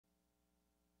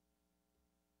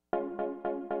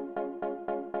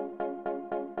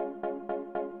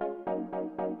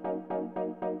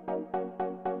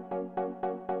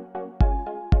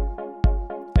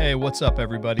Hey, what's up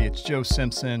everybody? It's Joe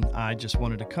Simpson. I just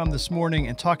wanted to come this morning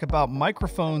and talk about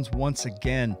microphones once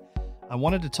again. I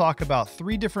wanted to talk about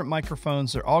 3 different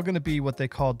microphones. They're all going to be what they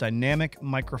call dynamic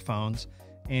microphones.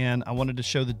 And I wanted to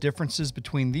show the differences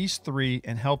between these 3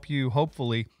 and help you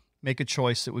hopefully make a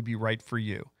choice that would be right for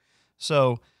you.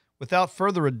 So without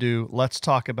further ado, let's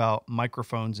talk about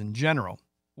microphones in general.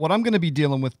 What I'm going to be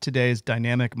dealing with today is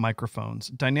dynamic microphones.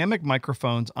 Dynamic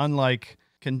microphones, unlike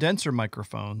condenser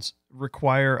microphones,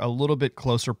 require a little bit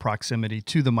closer proximity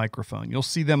to the microphone. You'll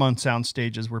see them on sound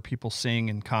stages where people sing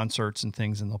in concerts and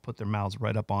things, and they'll put their mouths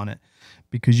right up on it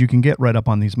because you can get right up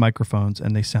on these microphones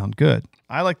and they sound good.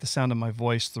 I like the sound of my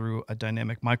voice through a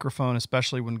dynamic microphone,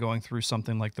 especially when going through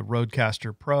something like the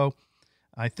Rodecaster Pro.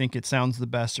 I think it sounds the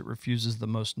best. It refuses the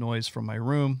most noise from my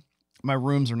room. My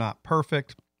rooms are not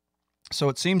perfect, so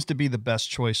it seems to be the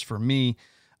best choice for me.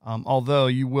 Although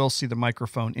you will see the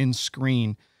microphone in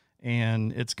screen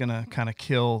and it's going to kind of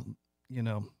kill,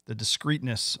 the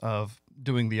discreteness of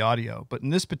doing the audio. But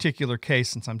in this particular case,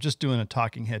 since I'm just doing a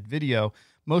talking head video,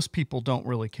 most people don't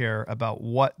really care about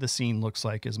what the scene looks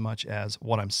like as much as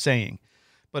what I'm saying.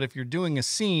 But if you're doing a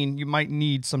scene, you might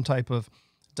need some type of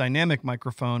dynamic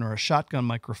microphone or a shotgun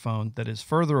microphone that is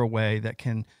further away that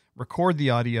can record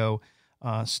the audio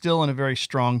still in a very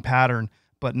strong pattern,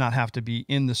 but not have to be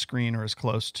in the screen or as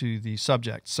close to the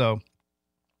subject. So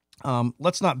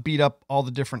let's not beat up all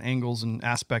the different angles and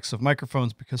aspects of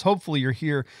microphones, because hopefully you're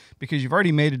here because you've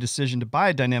already made a decision to buy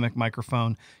a dynamic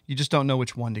microphone. You just don't know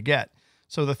which one to get.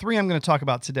 So the 3 I'm going to talk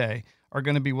about today are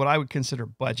going to be what I would consider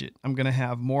budget. I'm going to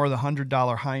have more of the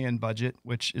 $100 high-end budget,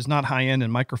 which is not high-end in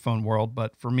microphone world,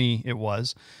 but for me it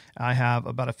was. I have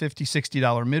about a $50,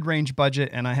 $60 mid-range budget,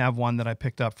 and I have one that I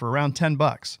picked up for around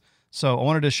 $10. So I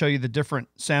wanted to show you the different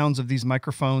sounds of these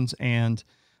microphones and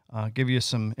give you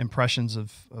some impressions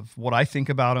of what I think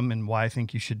about them and why I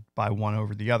think you should buy one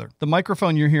over the other. The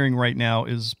microphone you're hearing right now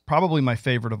is probably my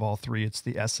favorite of all 3. It's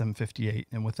the SM58,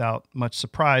 and without much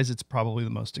surprise, it's probably the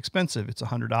most expensive. It's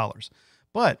 $100.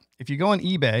 But if you go on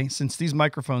eBay, since these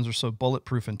microphones are so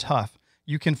bulletproof and tough,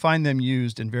 you can find them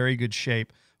used in very good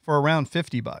shape for around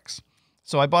 $50.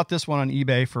 So I bought this one on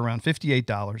eBay for around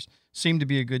 $58. Seemed to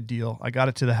be a good deal. I got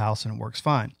it to the house and it works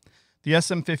fine. The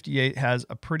SM58 has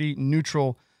a pretty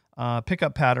neutral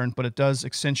pickup pattern, but it does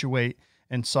accentuate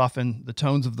and soften the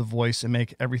tones of the voice and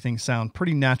make everything sound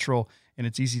pretty natural, and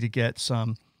it's easy to get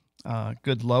some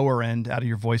good lower end out of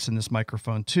your voice in this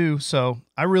microphone too. So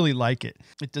I really like it.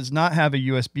 It does not have a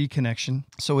USB connection,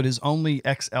 so it is only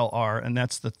XLR, and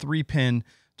that's the 3-pin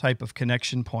type of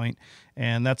connection point,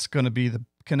 and that's going to be the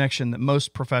connection that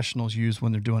most professionals use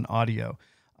when they're doing audio.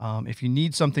 If you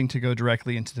need something to go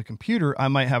directly into the computer, I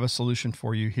might have a solution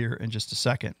for you here in just a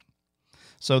second.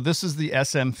 So this is the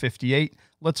SM58.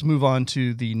 Let's move on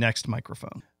to the next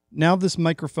microphone. Now this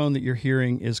microphone that you're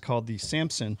hearing is called the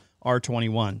Samson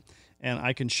R21. And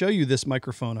I can show you this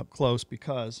microphone up close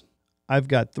because I've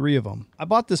got 3 of them. I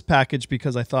bought this package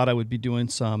because I thought I would be doing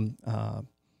some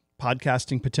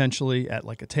podcasting potentially at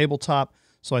like a tabletop.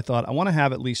 So I thought I want to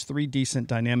have at least 3 decent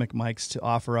dynamic mics to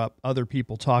offer up other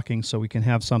people talking so we can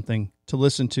have something to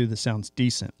listen to that sounds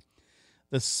decent.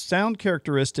 The sound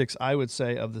characteristics, I would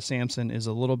say, of the Samson is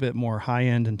a little bit more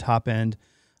high-end and top-end.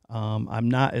 I'm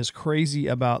not as crazy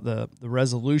about the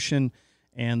resolution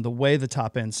and the way the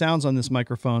top-end sounds on this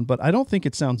microphone, but I don't think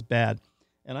it sounds bad.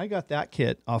 And I got that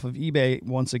kit off of eBay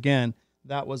once again.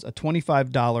 That was a $25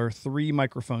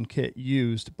 3-microphone kit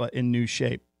used, but in new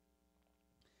shape.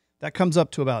 That comes up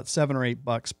to about $7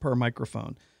 or $8 per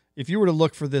microphone. If you were to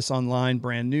look for this online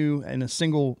brand new in a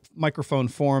single microphone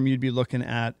form, you'd be looking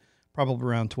at probably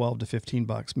around $12 to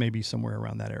 $15, maybe somewhere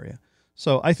around that area.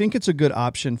 So I think it's a good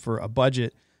option for a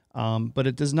budget, but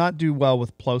it does not do well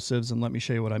with plosives, and let me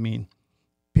show you what I mean.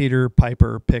 Peter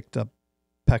Piper picked a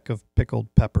peck of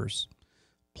pickled peppers.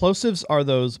 Plosives are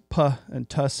those puh and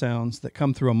tuh sounds that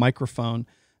come through a microphone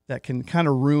that can kind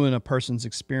of ruin a person's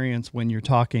experience when you're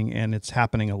talking, and it's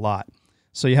happening a lot.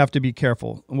 So you have to be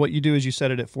careful. And what you do is you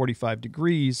set it at 45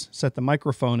 degrees, set the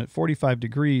microphone at 45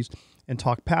 degrees, and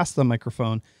talk past the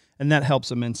microphone, and that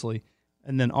helps immensely.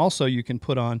 And then also you can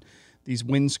put on these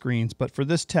windscreens, but for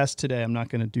this test today, I'm not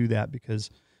going to do that because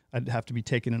I'd have to be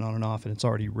taking it on and off, and it's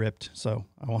already ripped, so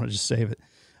I want to just save it.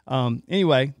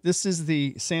 Anyway, this is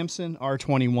the Samson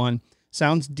R21.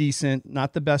 Sounds decent,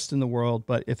 not the best in the world,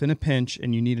 but if in a pinch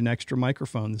and you need an extra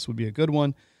microphone, this would be a good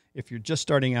one. If you're just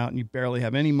starting out and you barely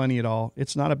have any money at all,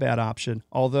 it's not a bad option.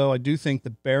 Although I do think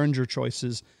the Behringer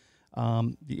choices, the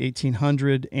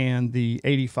 1800 and the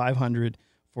 8500,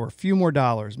 for a few more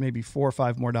dollars, maybe $4 or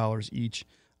 $5 more each,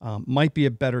 might be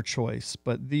a better choice.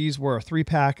 But these were a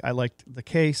 3-pack. I liked the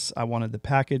case. I wanted the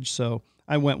package, so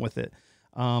I went with it.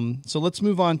 So let's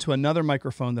move on to another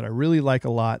microphone that I really like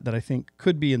a lot that I think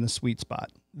could be in the sweet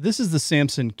spot. This is the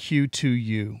Samson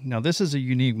Q2U. Now, this is a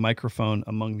unique microphone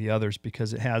among the others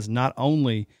because it has not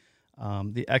only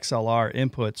the XLR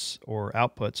inputs or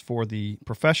outputs for the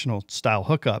professional style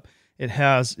hookup, it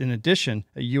has, in addition,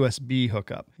 a USB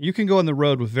hookup. You can go on the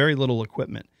road with very little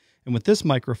equipment. And with this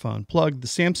microphone, plug the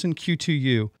Samson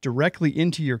Q2U directly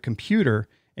into your computer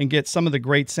and get some of the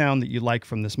great sound that you like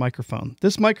from this microphone.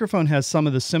 This microphone has some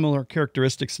of the similar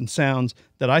characteristics and sounds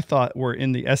that I thought were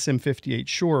in the SM58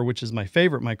 Shure, which is my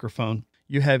favorite microphone.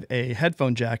 You have a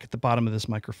headphone jack at the bottom of this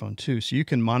microphone too, so you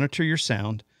can monitor your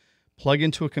sound, plug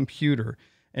into a computer,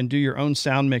 and do your own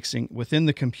sound mixing within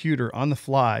the computer on the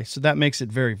fly, so that makes it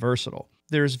very versatile.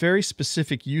 There's very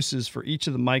specific uses for each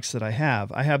of the mics that I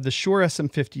have. I have the Shure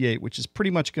SM58, which is pretty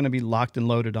much going to be locked and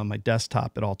loaded on my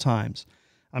desktop at all times.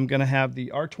 I'm going to have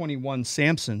the R21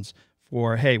 Samsons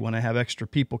for, hey, when I have extra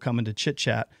people coming to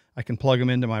chit-chat, I can plug them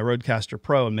into my Rodecaster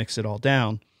Pro and mix it all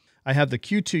down. I have the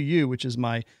Q2U, which is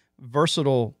my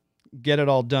versatile,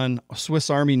 get-it-all-done Swiss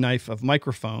Army knife of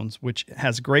microphones, which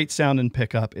has great sound and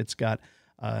pickup. It's got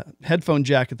a headphone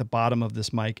jack at the bottom of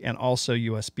this mic and also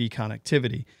USB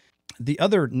connectivity. The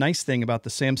other nice thing about the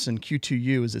Samson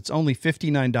Q2U is it's only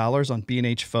 $59 on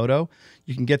B&H Photo.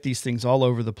 You can get these things all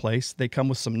over the place. They come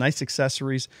with some nice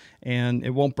accessories, and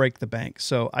it won't break the bank.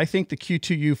 So I think the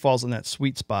Q2U falls in that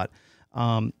sweet spot.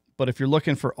 But if you're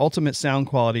looking for ultimate sound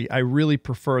quality, I really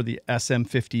prefer the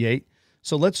SM58.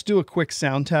 So let's do a quick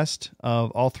sound test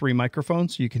of all three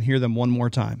microphones so you can hear them one more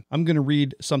time. I'm going to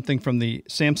read something from the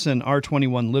Samson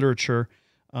R21 literature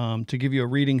to give you a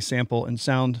reading sample and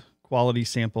sound quality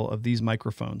sample of these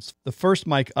microphones. The first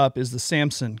mic up is the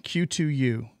Samson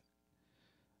Q2U.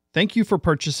 Thank you for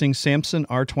purchasing Samson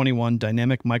R21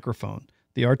 dynamic microphone.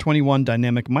 The R21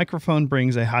 dynamic microphone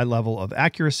brings a high level of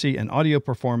accuracy and audio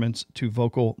performance to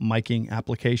vocal miking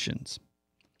applications.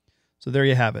 So there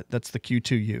you have it. That's the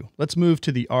Q2U. Let's move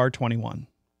to the R21.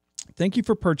 Thank you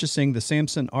for purchasing the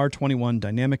Samson R21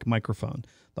 dynamic microphone.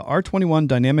 The R21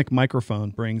 dynamic microphone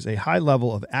brings a high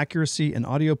level of accuracy and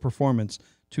audio performance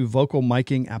to vocal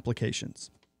miking applications.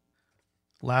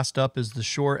 Last up is the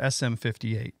Shure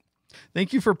SM58.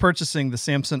 Thank you for purchasing the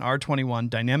Samson R21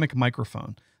 dynamic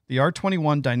microphone. The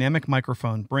R21 dynamic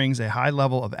microphone brings a high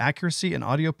level of accuracy and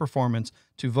audio performance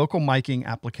to vocal miking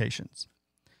applications.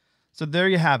 So there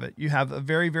you have it. You have a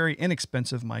very, very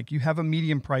inexpensive mic. You have a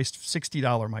medium-priced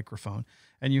 $60 microphone,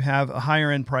 and you have a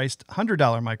higher-end priced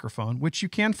 $100 microphone, which you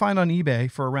can find on eBay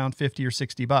for around 50 or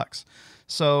 60 bucks.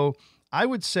 So I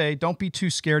would say don't be too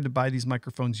scared to buy these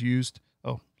microphones used.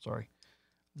 Oh, sorry.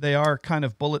 They are kind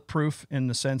of bulletproof in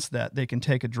the sense that they can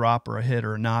take a drop or a hit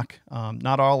or a knock.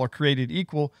 Not all are created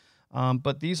equal,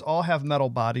 but these all have metal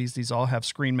bodies. These all have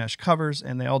screen mesh covers,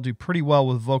 and they all do pretty well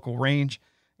with vocal range.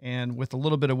 And with a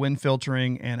little bit of wind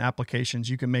filtering and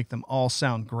applications, you can make them all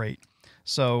sound great.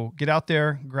 So get out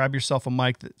there, grab yourself a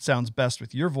mic that sounds best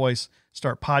with your voice,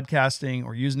 start podcasting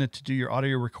or using it to do your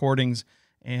audio recordings,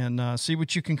 and see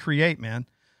what you can create, man.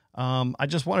 I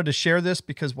just wanted to share this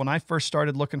because when I first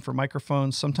started looking for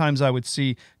microphones, sometimes I would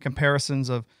see comparisons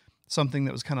of something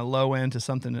that was kind of low end to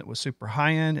something that was super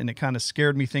high end, and it kind of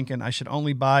scared me thinking I should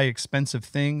only buy expensive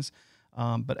things.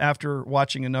 But after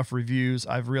watching enough reviews,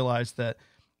 I've realized that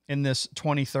in this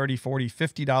 $20, $30,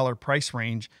 $40, $50 price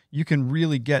range, you can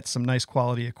really get some nice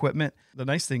quality equipment. The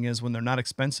nice thing is when they're not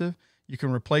expensive, you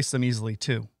can replace them easily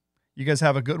too. You guys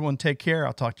have a good one. Take care.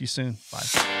 I'll talk to you soon.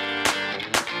 Bye.